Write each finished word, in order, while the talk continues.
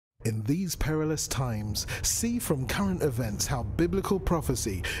In these perilous times, see from current events how biblical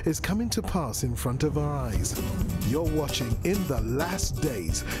prophecy is coming to pass in front of our eyes. You're watching In the Last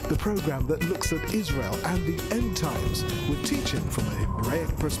Days, the program that looks at Israel and the end times with teaching from a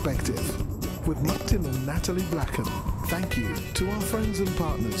Hebraic perspective. With Martin and Natalie Blackham, thank you to our friends and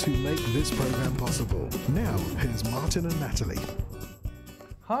partners who make this program possible. Now, here's Martin and Natalie.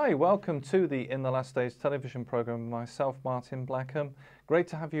 Hi, welcome to the In the Last Days television program. Myself, Martin Blackham. Great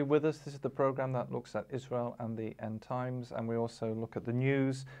to have you with us. This is the program that looks at Israel and the end times, and we also look at the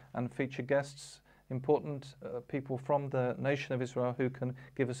news and feature guests, important people from the nation of Israel who can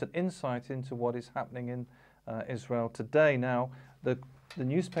give us an insight into what is happening in Israel today. Now, the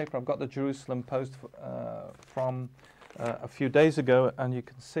newspaper, I've got the Jerusalem Post from a few days ago, and you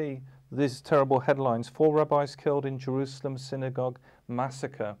can see these terrible headlines: 4 rabbis killed in Jerusalem synagogue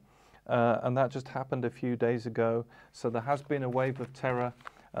massacre. And that just happened a few days ago. So there has been a wave of terror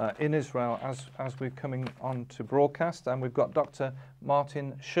in Israel as we're coming on to broadcast. And we've got Dr.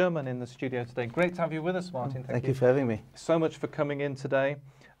 Martin Sherman in the studio today. Great to have you with us, Martin. Thank you for having me. So much for coming in today.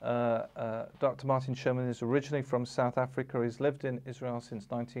 Dr. Martin Sherman is originally from South Africa. He's lived in Israel since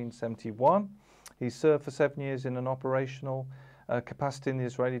 1971. He served for 7 years in an operational capacity in the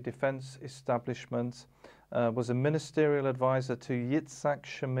Israeli Defense Establishment, was a ministerial advisor to Yitzhak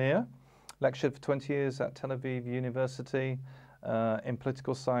Shamir, lectured for 20 years at Tel Aviv University in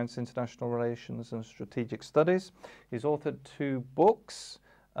political science, international relations and strategic studies. He's authored 2 books.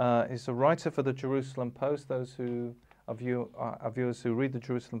 He's a writer for the Jerusalem Post. Those our viewers who read the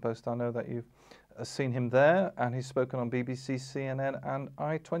Jerusalem Post, I know that you've seen him there, and he's spoken on BBC, CNN and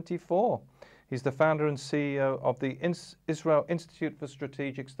I-24. He's the founder and CEO of the Israel Institute for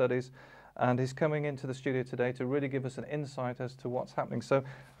Strategic Studies, and he's coming into the studio today to really give us an insight as to what's happening. So,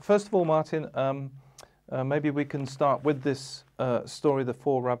 first of all, Martin, maybe we can start with this story, the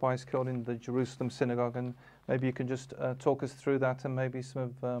 4 rabbis killed in the Jerusalem synagogue, and maybe you can just talk us through that and maybe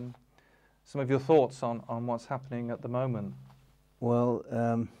some of your thoughts on what's happening at the moment. Well,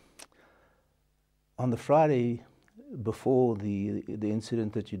 on the Friday before the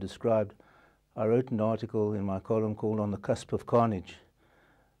incident that you described, I wrote an article in my column called On the Cusp of Carnage.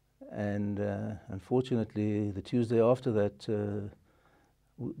 And unfortunately, the Tuesday after that,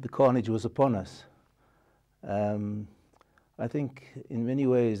 the carnage was upon us. I think in many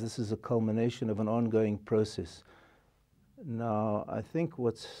ways this is a culmination of an ongoing process. Now, I think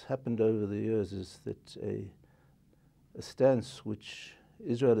what's happened over the years is that a stance which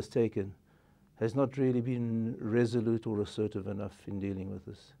Israel has taken has not really been resolute or assertive enough in dealing with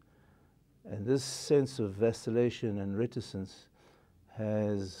this. And this sense of vacillation and reticence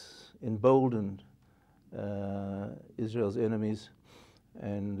has emboldened Israel's enemies,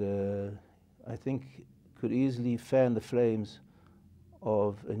 and I think could easily fan the flames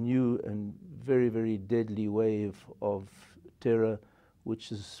of a new and very, very deadly wave of terror,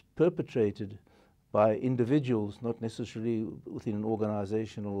 which is perpetrated by individuals, not necessarily within an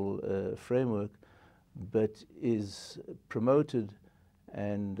organizational framework, but is promoted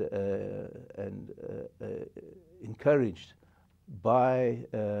and encouraged by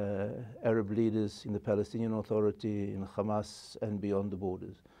Arab leaders in the Palestinian Authority, in Hamas, and beyond the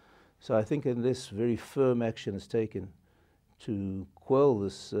borders. So I think unless very firm action is taken to quell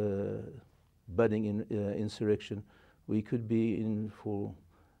this budding insurrection, we could be in for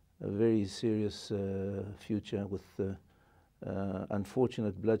a very serious future with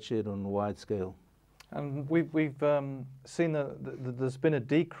unfortunate bloodshed on a wide scale. And we've seen that there's been a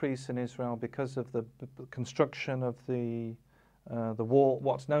decrease in Israel because of the construction of the wall,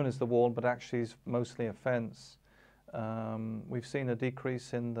 what's known as the wall, but actually is mostly a fence. We've seen a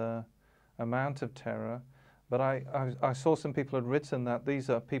decrease in the amount of terror, but I saw some people had written that these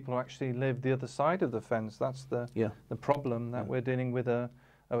are people who actually live the other side of the fence. That's the problem, that we're dealing with an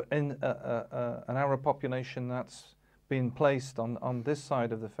Arab population that's been placed on this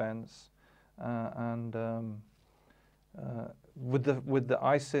side of the fence. With the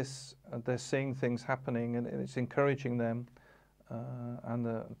ISIS, they're seeing things happening, and it's encouraging them. And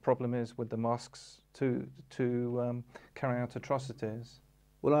the problem is with the mosques to carry out atrocities.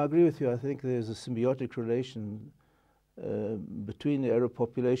 Well, I agree with you. I think there's a symbiotic relation between the Arab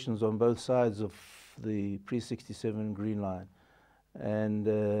populations on both sides of the pre-67 Green Line. And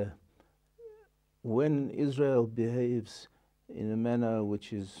when Israel behaves in a manner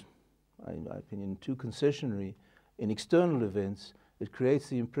which is, in my opinion, too concessionary in external events, it creates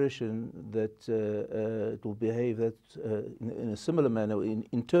the impression that it will behave in a similar manner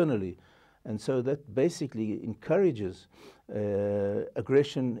internally. And so that basically encourages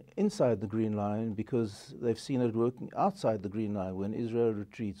aggression inside the Green Line, because they've seen it working outside the Green Line when Israel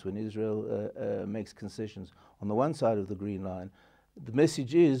retreats, when Israel makes concessions on the one side of the Green Line. The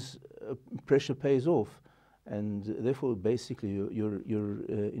message is pressure pays off, and therefore basically you're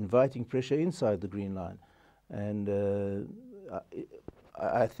inviting pressure inside the Green Line. And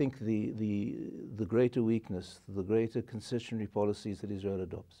I think the greater weakness, the greater concessionary policies that Israel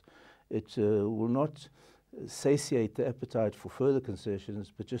adopts, it will not satiate the appetite for further concessions,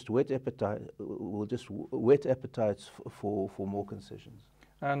 but just whet appetites for more concessions.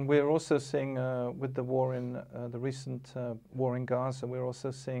 And we're also seeing, with the war in the recent war in Gaza, we're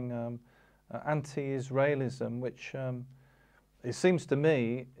also seeing anti-Israelism, which it seems to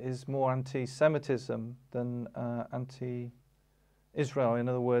me is more anti-Semitism than anti-Israel. In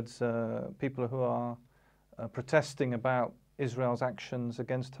other words, people who are protesting about Israel's actions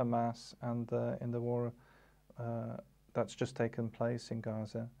against Hamas and in the war that's just taken place in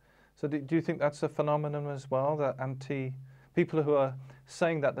Gaza. So do you think that's a phenomenon as well, that people who are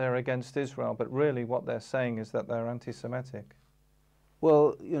saying that they're against Israel, but really what they're saying is that they're anti-Semitic?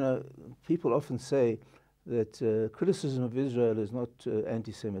 Well, you know, people often say that criticism of Israel is not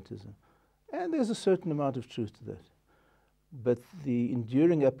anti-Semitism. And there's a certain amount of truth to that. But the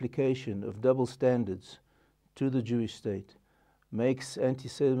enduring application of double standards to the Jewish state makes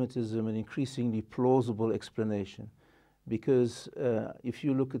anti-Semitism an increasingly plausible explanation. Because if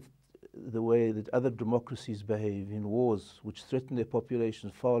you look at the way that other democracies behave in wars which threaten their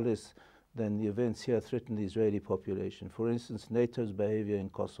populations far less than the events here threaten the Israeli population. For instance, NATO's behavior in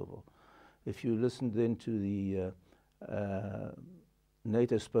Kosovo. If you listen then to the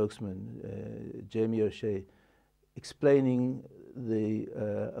NATO spokesman, Jamie O'Shea, explaining the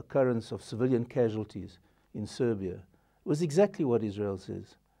occurrence of civilian casualties in Serbia, it was exactly what Israel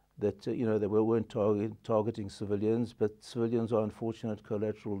says. That you know, they weren't targeting civilians, but civilians are unfortunate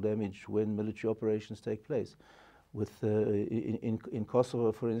collateral damage when military operations take place. With in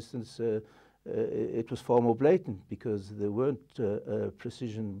Kosovo, for instance, it was far more blatant, because there weren't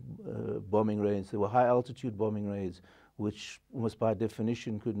precision bombing raids. There were high altitude bombing raids, which almost by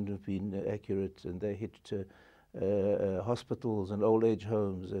definition couldn't have been accurate, and they hit hospitals and old age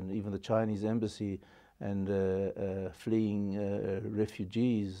homes, and even the Chinese embassy, and fleeing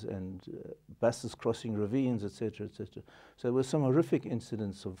refugees, and buses crossing ravines, etc., etc. So there were some horrific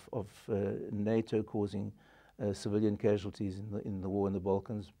incidents of NATO causing civilian casualties in the war in the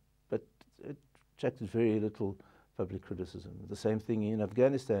Balkans, but it attracted very little public criticism. The same thing in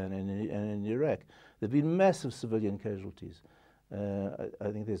Afghanistan and in Iraq. There have been massive civilian casualties. I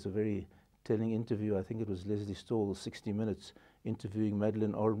think there's a very telling interview, I think it was Leslie Stahl, 60 Minutes, interviewing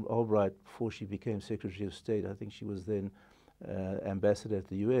Madeleine Albright before she became Secretary of State. I think she was then ambassador at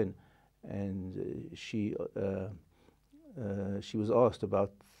the UN, and she was asked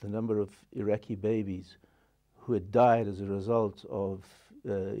about the number of Iraqi babies who had died as a result of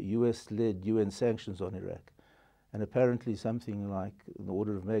US-led UN sanctions on Iraq. And apparently something like the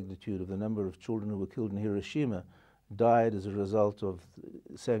order of magnitude of the number of children who were killed in Hiroshima died as a result of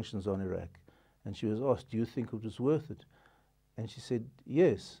sanctions on Iraq. And she was asked, do you think it was worth it? And she said,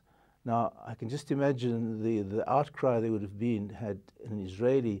 yes. Now, I can just imagine the outcry there would have been had an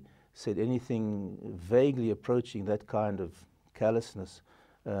Israeli said anything vaguely approaching that kind of callousness.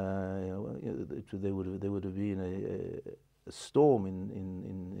 There would have been a storm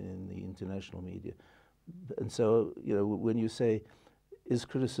in the international media. And so, you know, when you say, is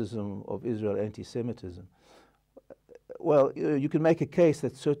criticism of Israel anti-Semitism? Well, you can make a case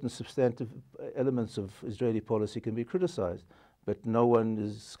that certain substantive elements of Israeli policy can be criticized, but no one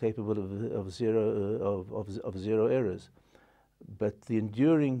is capable of zero errors. But the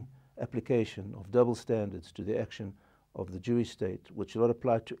enduring application of double standards to the action of the Jewish state, which will not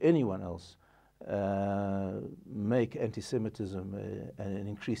apply to anyone else, make anti-Semitism an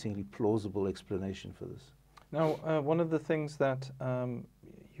increasingly plausible explanation for this. Now, one of the things that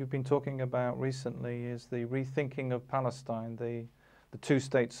you've been talking about recently is the rethinking of Palestine, the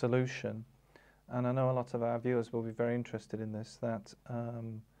two-state solution. And I know a lot of our viewers will be very interested in this, that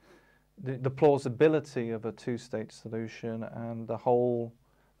the plausibility of a two-state solution and the whole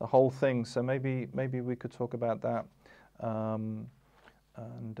thing. So maybe we could talk about that.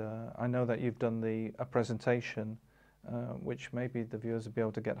 And I know that you've done a presentation, which maybe the viewers will be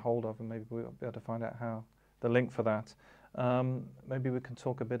able to get hold of, and maybe we'll be able to find out how the link for that. Maybe we can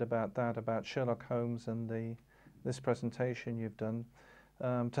talk a bit about that, about Sherlock Holmes and this presentation you've done,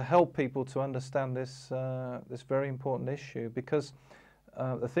 to help people to understand this very important issue. Because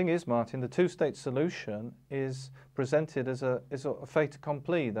The thing is, Martin, the two-state solution is presented as a fait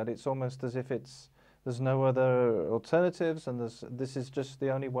accompli, that it's almost as if there's no other alternatives, and this is just the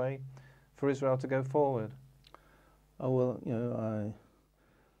only way for Israel to go forward. Oh, well, you know,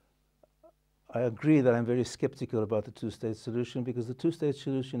 I agree that I'm very skeptical about the two-state solution, because the two-state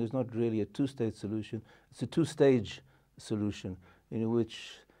solution is not really a two-state solution. It's a two-stage solution in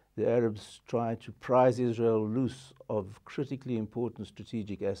which the Arabs try to prise Israel loose of critically important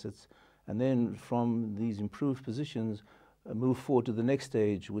strategic assets, and then from these improved positions move forward to the next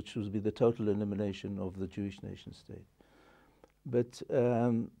stage, which will be the total elimination of the Jewish nation state. But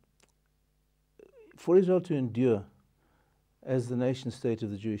for Israel to endure as the nation state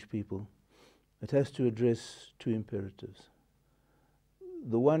of the Jewish people, it has to address two imperatives.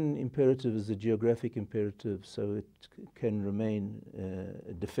 The one imperative is the geographic imperative, so it can remain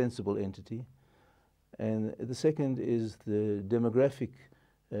a defensible entity. And the second is the demographic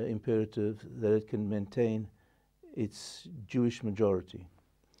imperative, that it can maintain its Jewish majority.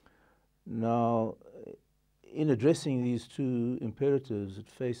 Now, in addressing these two imperatives, it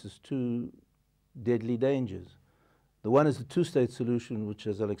faces two deadly dangers. The one is the two-state solution, which,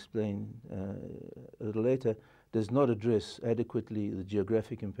 as I'll explain a little later, does not address adequately the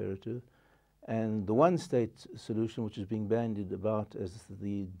geographic imperative. And the one-state solution, which is being bandied about as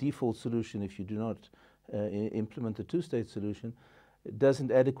the default solution if you do not implement the two-state solution,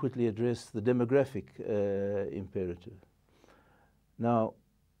 doesn't adequately address the demographic imperative. Now,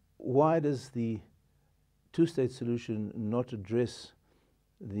 why does the two-state solution not address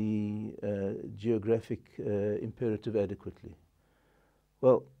the geographic imperative adequately?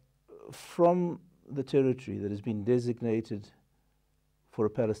 Well, from the territory that has been designated for a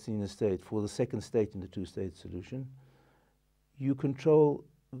Palestinian state, for the second state in the two-state solution, you control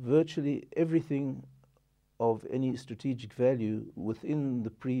virtually everything of any strategic value within the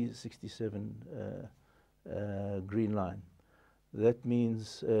pre-67 Green Line. That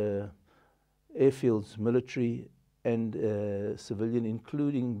means airfields, military and civilian,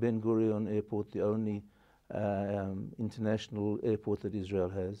 including Ben Gurion Airport, the only international airport that Israel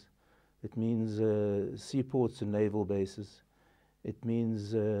has. It means seaports and naval bases. It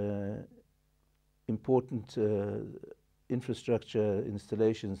means important infrastructure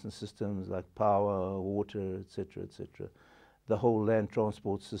installations and systems like power, water, etc., etc. The whole land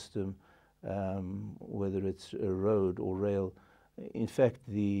transport system, whether it's a road or rail. In fact,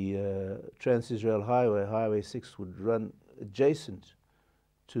 the Trans-Israel Highway, Highway 6, would run adjacent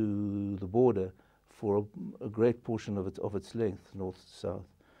to the border for a great portion of its length, north to south.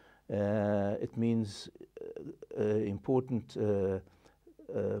 It means important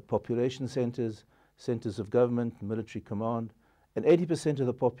population centers, centers of government, military command, and 80% of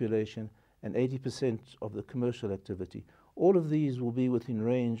the population and 80% of the commercial activity. All of these will be within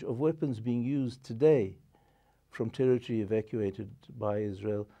range of weapons being used today from territory evacuated by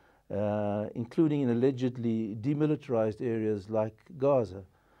Israel, including in allegedly demilitarized areas like Gaza.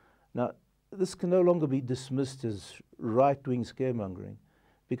 Now, this can no longer be dismissed as right-wing scaremongering,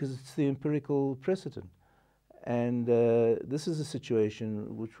 because it's the empirical precedent. And this is a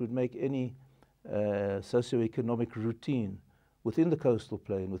situation which would make any socioeconomic routine within the coastal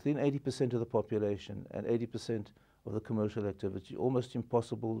plain, within 80% of the population and 80% of the commercial activity, almost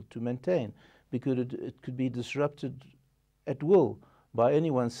impossible to maintain, because it could be disrupted at will by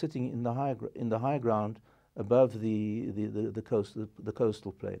anyone sitting in the high ground above the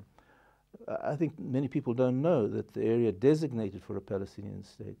coastal plain. I think many people don't know that the area designated for a Palestinian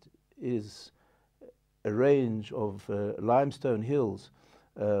state is a range of limestone hills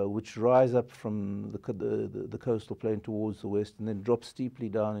which rise up from the coastal plain towards the west and then drop steeply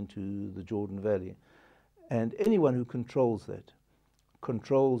down into the Jordan Valley. And anyone who controls that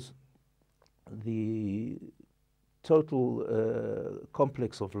controls the total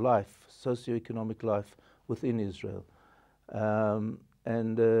complex of life, socioeconomic life within Israel.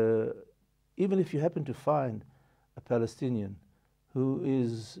 Even if you happen to find a Palestinian who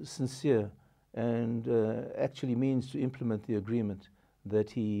is sincere and actually means to implement the agreement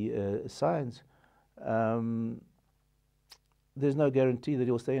that he signs, there's no guarantee that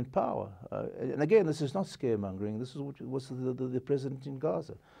he'll stay in power. And again, this is not scaremongering. This is what was the president in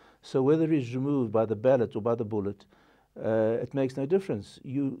Gaza. So whether he's removed by the ballot or by the bullet, it makes no difference.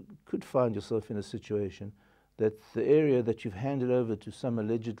 You could find yourself in a situation that the area that you've handed over to some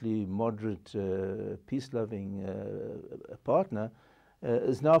allegedly moderate, peace-loving partner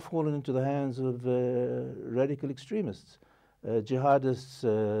is now fallen into the hands of radical extremists, jihadists,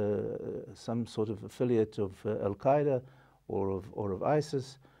 some sort of affiliate of Al-Qaeda or of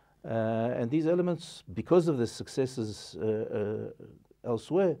ISIS. And these elements, because of the successes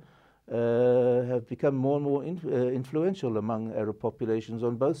elsewhere, have become more and more influential among Arab populations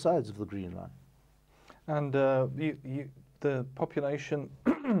on both sides of the Green Line. And the population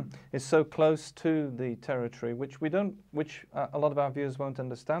is so close to the territory, which a lot of our viewers won't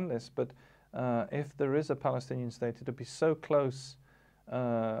understand this, but if there is a Palestinian state, it'll be so close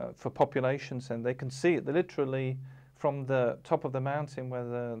for populations, and they can see it. They literally, from the top of the mountain where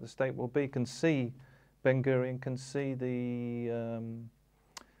the state will be, can see Ben Gurion, can see the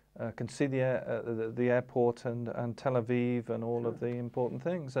airport and Tel Aviv and all of the important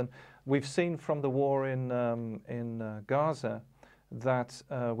things. And we've seen from the war in Gaza that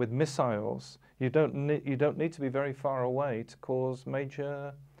with missiles, you don't need to be very far away to cause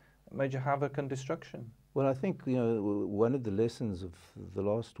major havoc and destruction. Well, I think one of the lessons of the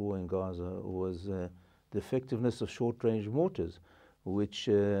last war in Gaza was the effectiveness of short-range mortars, which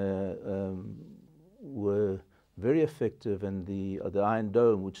were very effective, and the Iron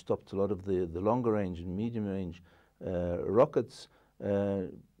Dome, which stopped a lot of the longer range and medium range rockets,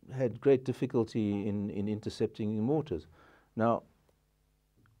 had great difficulty in intercepting mortars. Now,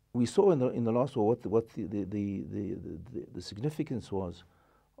 we saw in the last war what the significance was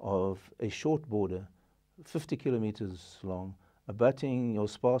of a short border, 50 kilometers long, abutting your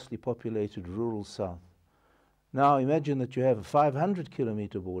sparsely populated rural south. Now imagine that you have a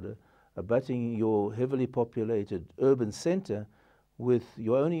 500-kilometer border abutting your heavily populated urban center with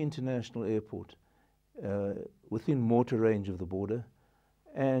your only international airport within mortar range of the border,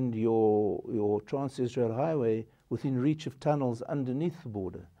 and your Trans-Israel Highway within reach of tunnels underneath the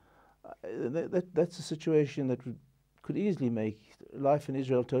border. That's a situation that could easily make life in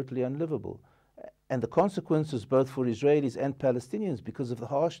Israel totally unlivable. And the consequences, both for Israelis and Palestinians, because of the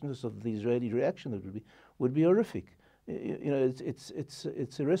harshness of the Israeli reaction, that would be horrific.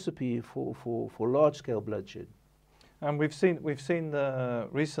 It's a recipe for large-scale bloodshed. And recently we've seen the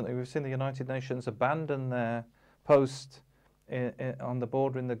United Nations abandon their post on the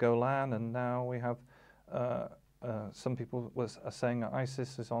border in the Golan, and now we have some people are saying that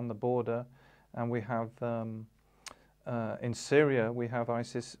ISIS is on the border, and we have in Syria we have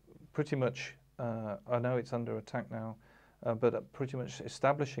ISIS pretty much. I know it's under attack now, but pretty much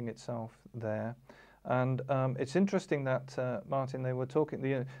establishing itself there. And it's interesting that, Martin, they were talking,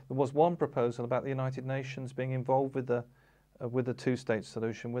 there was one proposal about the United Nations being involved with the two-state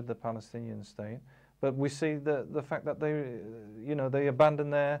solution, with the Palestinian state. But we see the fact that they abandon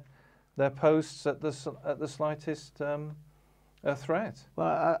their posts at the slightest threat.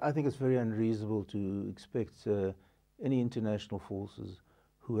 Well, I think it's very unreasonable to expect any international forces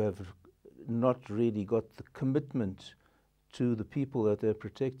who have not really got the commitment to the people that they're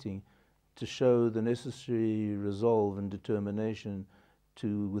protecting to show the necessary resolve and determination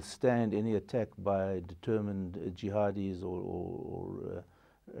to withstand any attack by determined jihadis or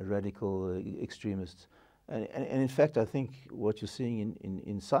radical extremists. And in fact, I think what you're seeing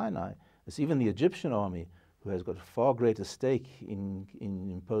in Sinai is even the Egyptian army, who has got a far greater stake in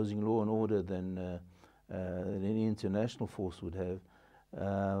imposing law and order than any international force would have,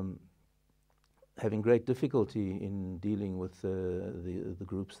 having great difficulty in dealing with the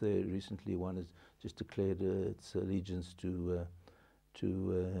groups there. Recently, one has just declared its allegiance to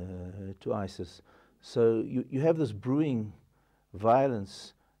ISIS. So you have this brewing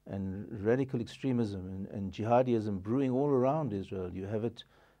violence and radical extremism and jihadism brewing all around Israel. You have it,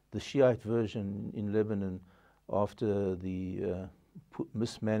 the Shiite version in Lebanon after the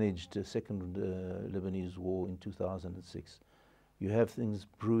mismanaged Second Lebanese War in 2006. You have things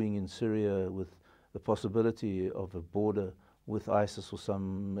brewing in Syria with the possibility of a border with ISIS or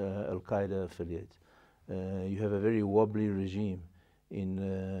some Al-Qaeda affiliate. You have a very wobbly regime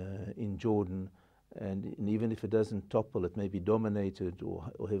in Jordan, and even if it doesn't topple, it may be dominated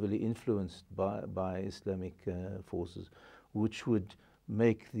or heavily influenced by Islamic forces, which would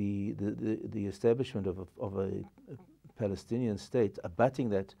make the establishment of a Palestinian state, abutting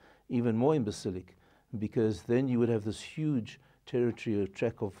that, even more imbecilic, because then you would have this huge territory or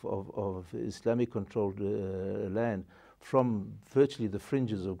tract of Islamic-controlled land from virtually the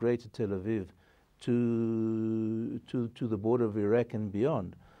fringes of Greater Tel Aviv to the border of Iraq and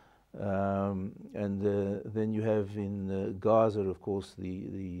beyond. Then you have in Gaza, of course,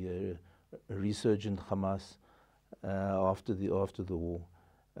 the resurgent Hamas after the war,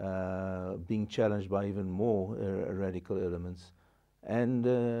 being challenged by even more radical elements, and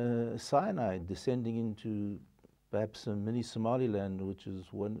Sinai descending into perhaps a mini Somaliland, which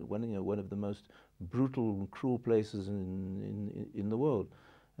is one of the most brutal and cruel places in the world.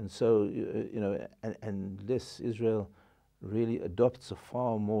 And so, unless Israel really adopts a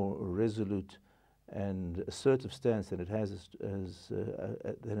far more resolute and assertive stance than it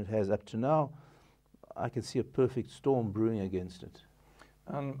has up to now, I can see a perfect storm brewing against it.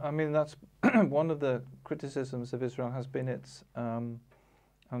 I mean, that's one of the criticisms of Israel has been its, and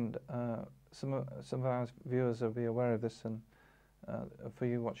some of our viewers will be aware of this, and for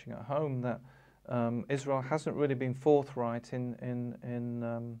you watching at home, that Israel hasn't really been forthright in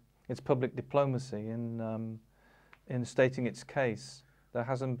its public diplomacy, in stating its case. There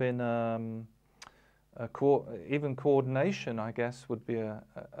hasn't been even coordination, I guess, would be a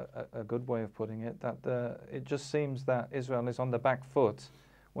good way of putting it. That it just seems that Israel is on the back foot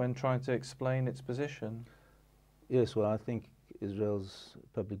when trying to explain its position. Yes, well, I think Israel's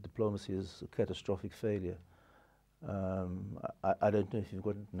public diplomacy is a catastrophic failure. I don't know if you've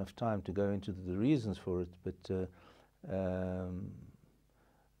got enough time to go into the reasons for it, but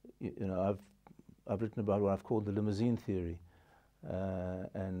you know, I've written about what I've called the limousine theory,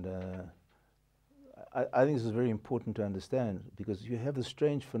 and I think this is very important to understand, because you have this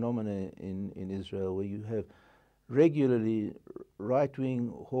strange phenomena in Israel where you have regularly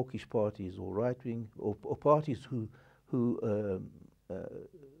right-wing hawkish parties, or right-wing or parties who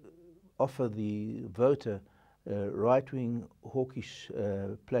offer the voter right-wing hawkish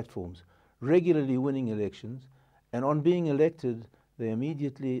platforms, regularly winning elections, and on being elected they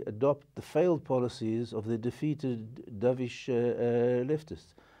immediately adopt the failed policies of the defeated dovish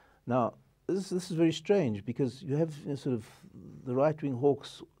leftists. Now, this is very strange, because you have sort of the right-wing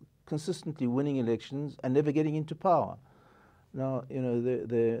hawks consistently winning elections and never getting into power. Now, you know,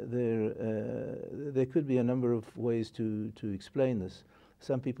 there could be a number of ways to explain this.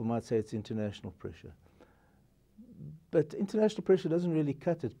 Some people might say it's international pressure. But international pressure doesn't really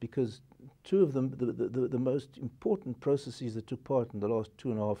cut it, because two of them, the most important processes that took part in the last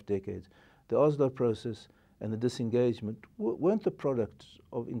 2.5 decades, the Oslo process and the disengagement, weren't the product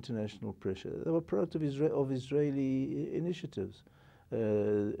of international pressure. They were a product of Israeli initiatives.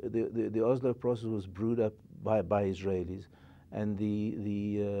 The Oslo process was brewed up by Israelis, and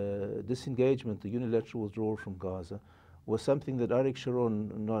the disengagement, the unilateral withdrawal from Gaza, was something that Arik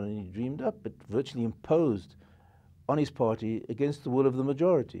Sharon not only dreamed up, but virtually imposed on his party against the will of the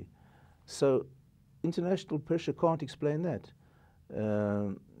majority. So international pressure can't explain that.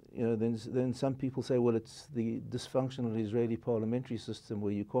 You know, then some people say, well, it's the dysfunctional Israeli parliamentary system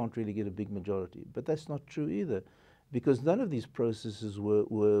where you can't really get a big majority. But that's not true either, because none of these processes were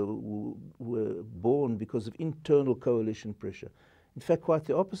born because of internal coalition pressure. In fact, quite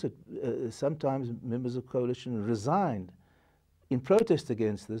the opposite. Sometimes members of coalition resigned in protest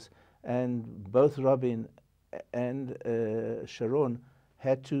against this, and both Rabin and Sharon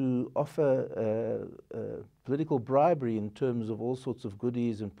had to offer political bribery in terms of all sorts of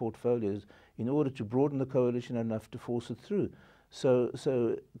goodies and portfolios in order to broaden the coalition enough to force it through. So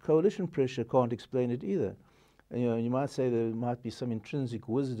coalition pressure can't explain it either. And, you know, you might say there might be some intrinsic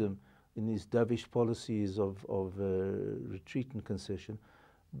wisdom in these dovish policies of retreat and concession,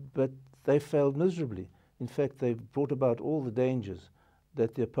 but they failed miserably. In fact, they've brought about all the dangers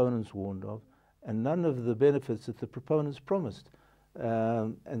that the opponents warned of, and none of the benefits that the proponents promised.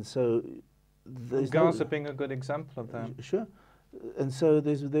 And so there's Gaza being a good example of that. Sure. And so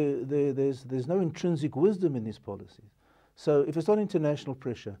there's no intrinsic wisdom in these policies. So if it's not international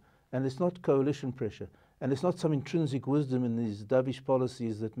pressure, and it's not coalition pressure, and it's not some intrinsic wisdom in these dovish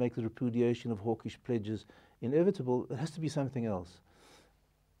policies that make the repudiation of hawkish pledges inevitable, it has to be something else.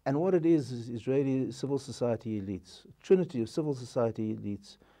 And what it is Israeli civil society elites, a trinity of civil society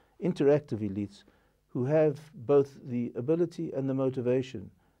elites, interactive elites, who have both the ability and the motivation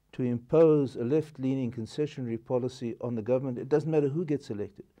to impose a left-leaning concessionary policy on the government. It doesn't matter who gets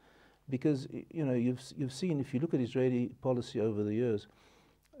elected, because you know, you've seen, if you look at Israeli policy over the years,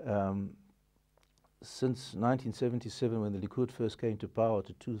 since 1977, when the Likud first came to power,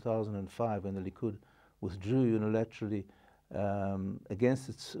 to 2005, when the Likud withdrew unilaterally against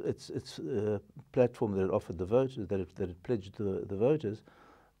its platform that it offered the voters, that it pledged to the voters.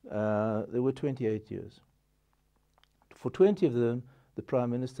 There were 28 years. For 20 of them, the Prime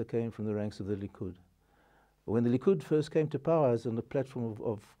Minister came from the ranks of the Likud. When the Likud first came to power as on the platform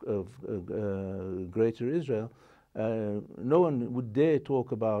of Greater Israel, no one would dare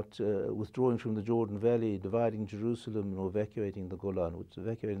talk about withdrawing from the Jordan Valley, dividing Jerusalem, or evacuating the Golan. Which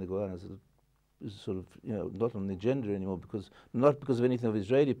evacuating the Golan is sort of, you know, not on the agenda anymore, not because of anything of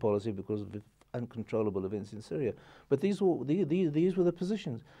Israeli policy, because of uncontrollable events in Syria. But these were the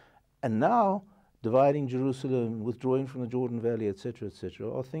positions. And now, dividing Jerusalem, withdrawing from the Jordan Valley, etc.,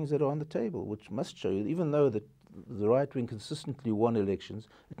 are things that are on the table, which must show you, even though the right wing consistently won elections,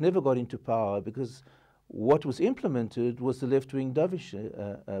 it never got into power, because what was implemented was the left-wing dovish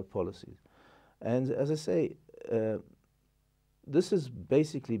policies. And as I say, this is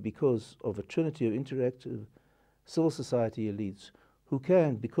basically because of a trinity of interactive civil society elites who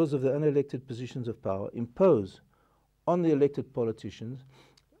can, because of their unelected positions of power, impose on the elected politicians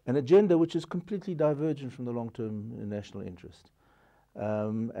an agenda which is completely divergent from the long-term national interest.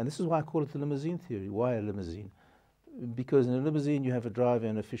 And this is why I call it the limousine theory. Why a limousine? Because in a limousine you have a driver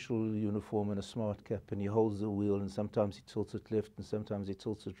in official uniform and a smart cap, and he holds the wheel, and sometimes he tilts it left and sometimes he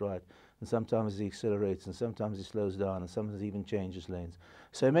tilts it right, and sometimes he accelerates and sometimes he slows down and sometimes he even changes lanes.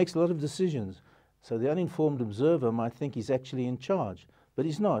 So he makes a lot of decisions. So the uninformed observer might think he's actually in charge, but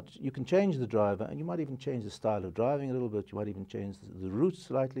he's not. You can change the driver, and you might even change the style of driving a little bit, you might even change the route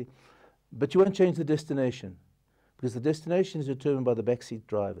slightly, but you won't change the destination, because the destination is determined by the backseat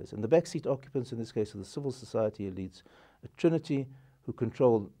drivers. And the backseat occupants, in this case, are the civil society elites, a trinity who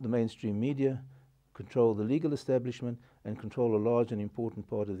control the mainstream media, control the legal establishment, and control a large and important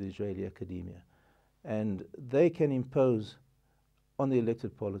part of the Israeli academia. And they can impose on the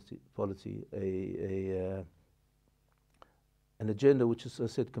elected polity an agenda which is,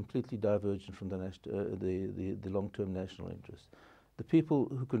 as I said, completely divergent from the long-term national interest. The people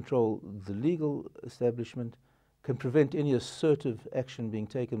who control the legal establishment can prevent any assertive action being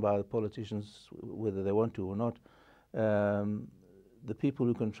taken by the politicians, whether they want to or not. The people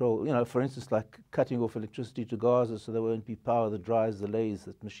who control, you know, for instance, like cutting off electricity to Gaza so there won't be power that drives the lathes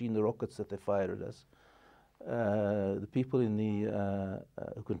that machine the rockets that they fire at us. The people in the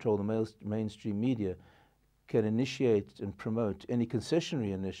who control the mainstream media can initiate and promote any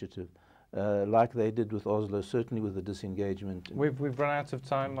concessionary initiative, like they did with Oslo, certainly with the disengagement. We've run out of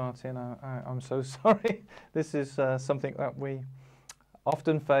time, Martin. I'm so sorry. This is something that we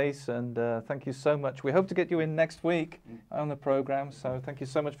often face, and thank you so much. We hope to get you in next week on the program. So thank you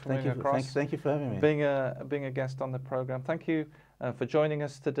so much for coming across. Thank you for having me. Being a guest on the program. Thank you for joining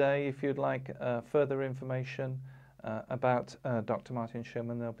us today. If you'd like further information about Dr. Martin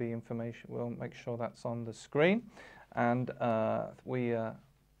Sherman, there'll be information. We'll make sure that's on the screen, and we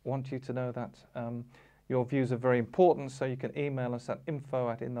want you to know that your views are very important, so you can email us at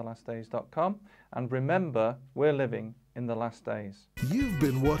info@inthelastdays.com. And remember, we're living in the last days. You've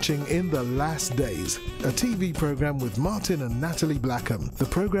been watching In the Last Days, a TV program with Martin and Natalie Blackham, the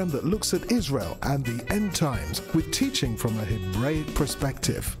program that looks at Israel and the end times with teaching from a Hebraic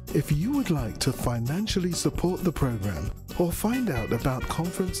perspective. If you would like to financially support the program or find out about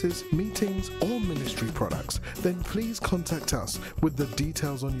conferences, meetings, or ministry products, then please contact us with the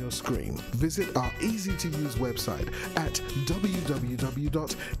details on your screen. Visit our easy-to-use website at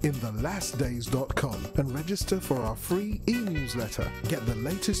www.inthelastdays.com and register for our free e-newsletter. Get the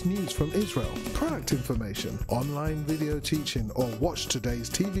latest news from Israel, product information, online video teaching, or watch today's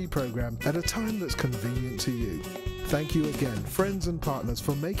TV program at a time that's convenient to you. Thank you again, friends and partners,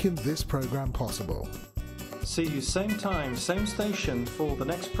 for making this program possible. See you same time, same station for the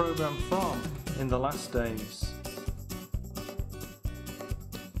next program from In the Last Days.